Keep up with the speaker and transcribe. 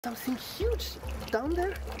Something huge down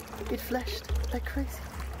there. It flashed like crazy.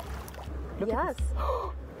 Yes.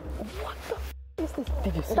 What the f is this?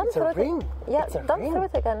 Did you see? It's a ring. Yeah, it's a don't ring. throw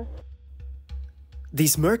it again.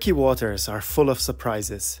 These murky waters are full of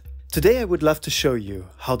surprises. Today I would love to show you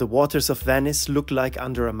how the waters of Venice look like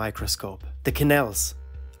under a microscope. The canals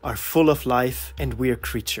are full of life and weird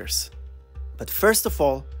creatures. But first of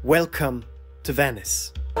all, welcome to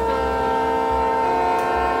Venice.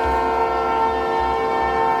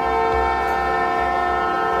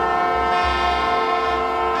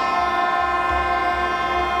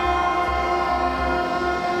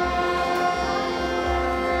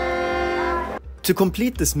 To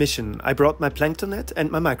complete this mission, I brought my plankton net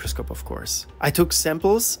and my microscope, of course. I took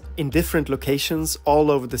samples in different locations all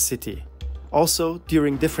over the city, also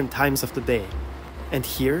during different times of the day. And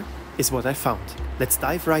here is what I found. Let's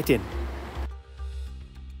dive right in.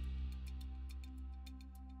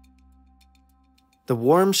 The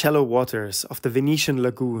warm, shallow waters of the Venetian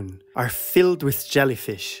lagoon are filled with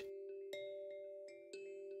jellyfish.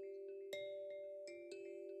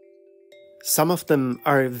 Some of them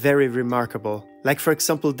are very remarkable, like for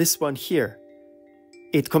example this one here.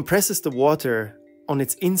 It compresses the water on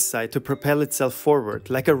its inside to propel itself forward,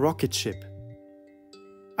 like a rocket ship.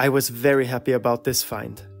 I was very happy about this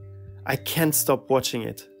find. I can't stop watching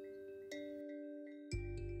it.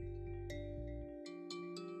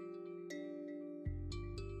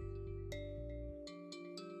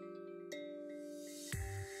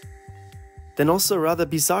 Then also rather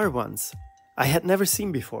bizarre ones I had never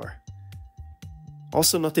seen before.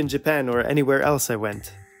 Also not in Japan or anywhere else I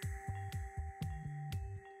went.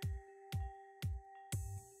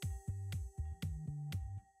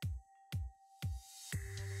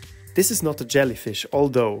 This is not a jellyfish,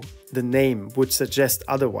 although the name would suggest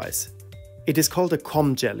otherwise. It is called a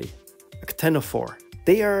comb jelly, a ctenophore.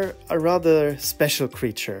 They are a rather special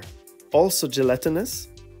creature, also gelatinous.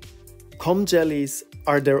 Comb jellies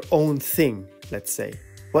are their own thing, let's say.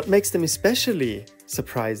 What makes them especially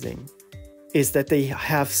surprising is that they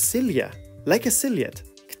have cilia, like a ciliate.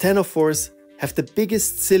 Ctenophores have the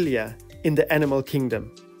biggest cilia in the animal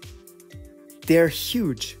kingdom. They are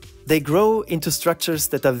huge. They grow into structures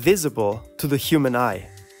that are visible to the human eye.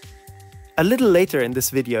 A little later in this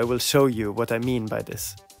video I will show you what I mean by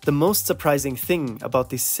this. The most surprising thing about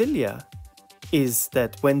these cilia is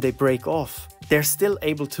that when they break off, they're still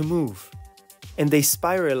able to move. And they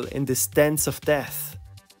spiral in this dance of death,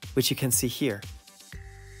 which you can see here.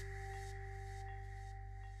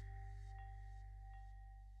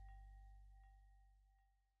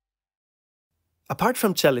 Apart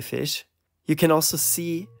from jellyfish, you can also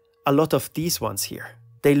see a lot of these ones here.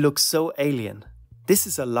 They look so alien. This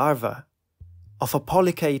is a larva of a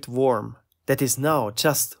polychaete worm that is now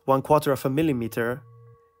just 1/4 millimeter,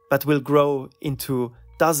 but will grow into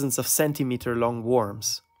dozens of centimeter long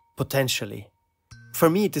worms, potentially. For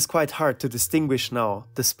me, it is quite hard to distinguish now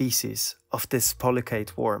the species of this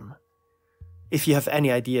polychaete worm. If you have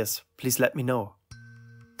any ideas, please let me know.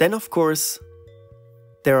 Then, of course,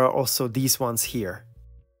 there are also these ones here.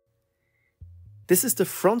 This is the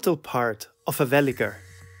frontal part of a veliger,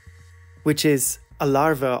 which is a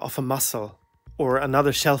larva of a mussel or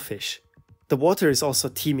another shellfish. The water is also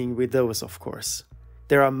teeming with those, of course.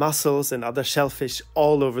 There are mussels and other shellfish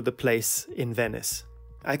all over the place in Venice.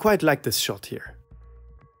 I quite like this shot here.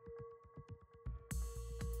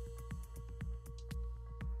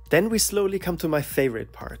 Then we slowly come to my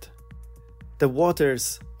favorite part. The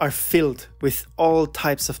waters are filled with all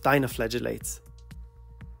types of dinoflagellates.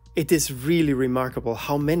 It is really remarkable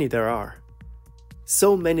how many there are.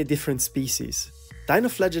 So many different species.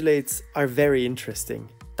 Dinoflagellates are very interesting.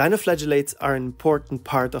 Dinoflagellates are an important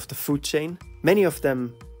part of the food chain. Many of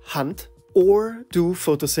them hunt or do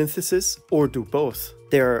photosynthesis or do both.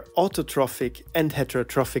 They are autotrophic and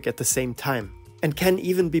heterotrophic at the same time and can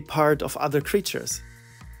even be part of other creatures,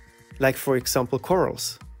 like for example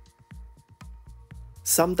corals.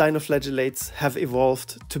 Some dinoflagellates have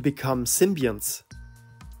evolved to become symbionts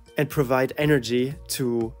and provide energy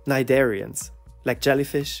to cnidarians, like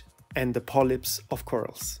jellyfish and the polyps of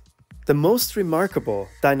corals. The most remarkable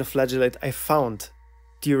dinoflagellate I found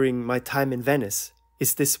during my time in Venice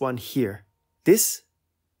is this one here. This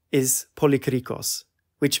is polykrikos,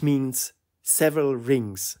 which means several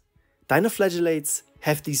rings. Dinoflagellates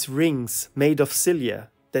have these rings made of cilia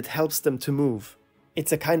that helps them to move.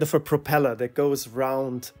 It's a kind of a propeller that goes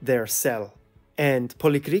round their cell. And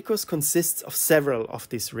polykrikos consists of several of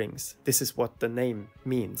these rings. This is what the name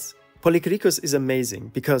means. Polykrikos is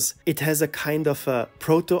amazing because it has a kind of a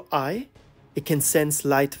proto-eye. It can sense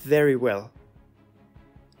light very well.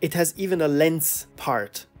 It has even a lens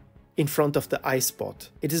part in front of the eye spot.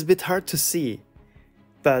 It is a bit hard to see,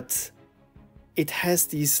 but it has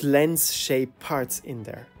these lens-shaped parts in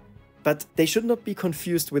there. But they should not be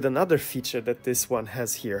confused with another feature that this one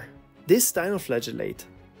has here. This dinoflagellate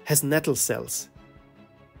has nettle cells.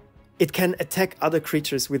 It can attack other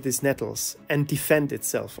creatures with these nettles and defend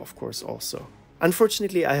itself, of course, also.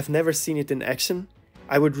 Unfortunately, I have never seen it in action.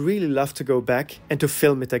 I would really love to go back and to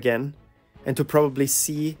film it again and to probably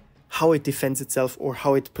see how it defends itself or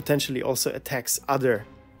how it potentially also attacks other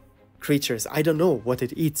creatures. I don't know what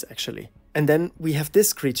it eats, actually. And then we have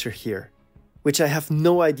this creature here, which I have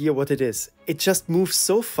no idea what it is. It just moves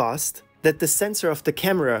so fast that the sensor of the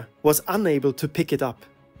camera was unable to pick it up.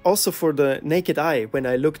 Also for the naked eye, when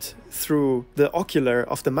I looked through the ocular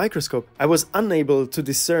of the microscope, I was unable to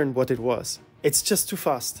discern what it was. It's just too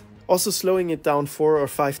fast. Also slowing it down 4 or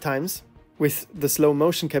 5 times with the slow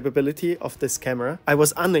motion capability of this camera, I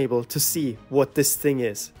was unable to see what this thing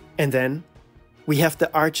is. And then we have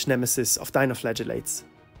the arch nemesis of dinoflagellates.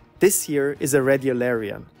 This here is a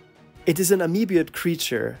radiolarian. It is an amoeboid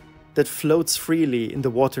creature that floats freely in the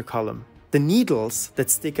water column. The needles that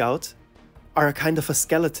stick out are a kind of a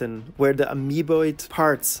skeleton where the amoeboid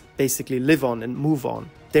parts basically live on and move on.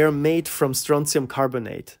 They are made from strontium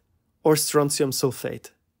carbonate or strontium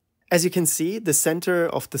sulfate. As you can see, the center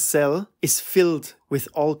of the cell is filled with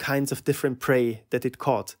all kinds of different prey that it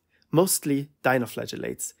caught, mostly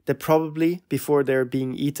dinoflagellates, that probably, before they're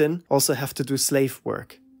being eaten, also have to do slave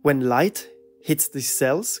work. When light hits these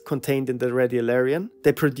cells contained in the radiolarian,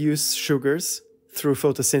 they produce sugars through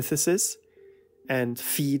photosynthesis and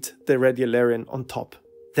feed the radiolarian on top.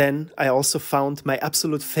 Then I also found my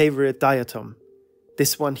absolute favorite diatom,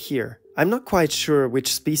 this one here. I'm not quite sure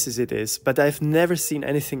which species it is, but I've never seen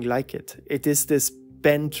anything like it. It is this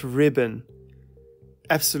bent ribbon.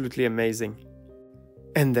 Absolutely amazing.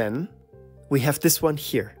 And then we have this one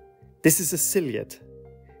here. This is a ciliate,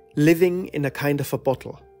 living in a kind of a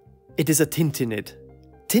bottle. It is a tintinid.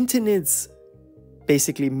 Tintinids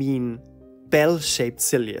basically mean bell-shaped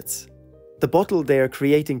ciliates. The bottle they are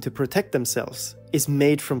creating to protect themselves is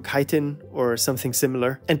made from chitin or something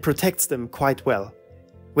similar and protects them quite well.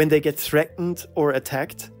 When they get threatened or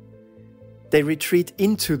attacked, they retreat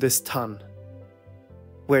into this tun,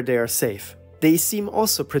 where they are safe. They seem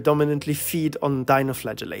also predominantly feed on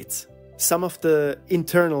dinoflagellates. Some of the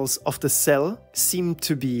internals of the cell seem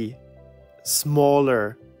to be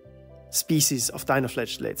smaller species of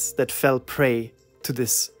dinoflagellates that fell prey to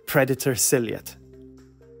this predator ciliate.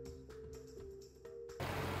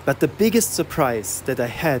 But the biggest surprise that I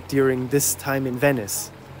had during this time in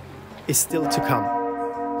Venice is still to come.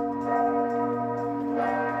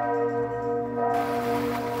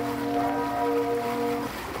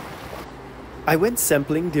 I went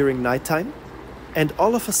sampling during nighttime, and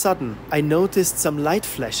all of a sudden I noticed some light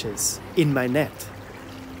flashes in my net.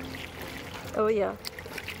 Oh yeah.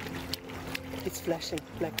 It's flashing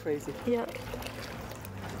like crazy. Yeah.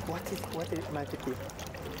 What might it be?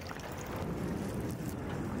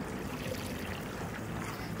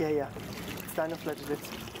 Yeah. It's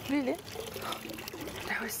dinoflagellates. Really?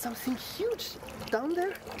 There is something huge down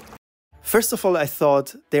there. First of all, I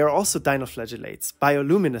thought they are also dinoflagellates,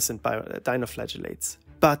 bioluminescent dinoflagellates.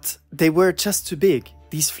 But they were just too big.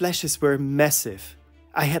 These flashes were massive.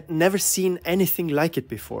 I had never seen anything like it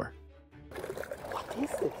before. What is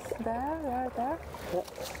this? There.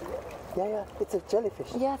 Yeah. It's a jellyfish.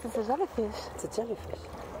 Yes, it's a jellyfish. It's a jellyfish.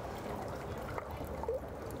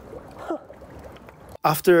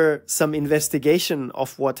 After some investigation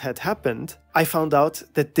of what had happened, I found out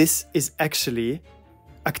that this is actually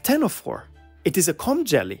a ctenophore. It is a comb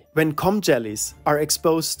jelly. When comb jellies are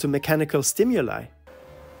exposed to mechanical stimuli,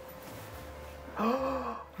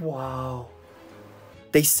 Wow.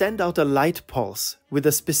 they send out a light pulse with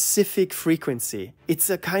a specific frequency. It's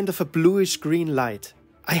a kind of a bluish-green light.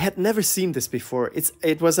 I had never seen this before.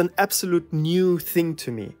 It was an absolute new thing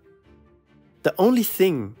to me. The only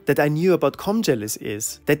thing that I knew about comb jellies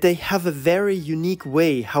is that they have a very unique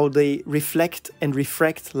way how they reflect and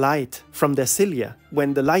refract light from their cilia.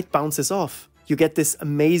 When the light bounces off, you get this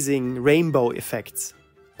amazing rainbow effects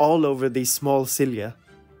all over these small cilia.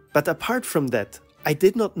 But apart from that, I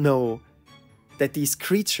did not know that these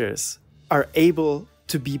creatures are able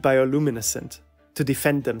to be bioluminescent, to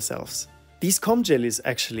defend themselves. These comb jellies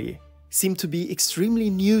actually seem to be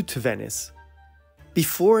extremely new to Venice.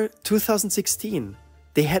 Before 2016,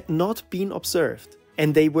 they had not been observed,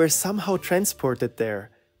 and they were somehow transported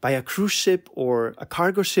there by a cruise ship or a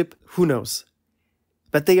cargo ship, who knows.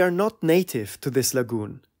 But they are not native to this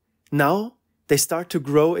lagoon. Now, they start to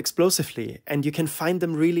grow explosively, and you can find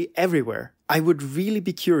them really everywhere. I would really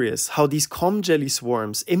be curious how these comb jelly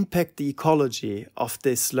swarms impact the ecology of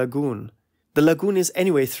this lagoon. The lagoon is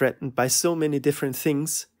anyway threatened by so many different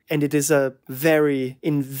things, and it is in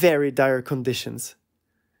very dire conditions.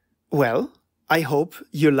 Well, I hope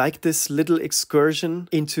you like this little excursion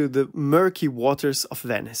into the murky waters of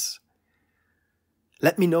Venice.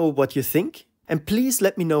 Let me know what you think, and please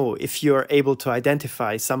let me know if you're able to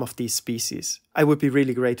identify some of these species. I would be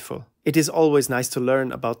really grateful. It is always nice to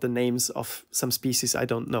learn about the names of some species I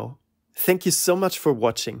don't know. Thank you so much for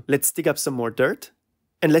watching. Let's dig up some more dirt,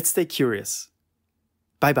 and let's stay curious.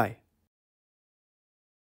 Bye bye.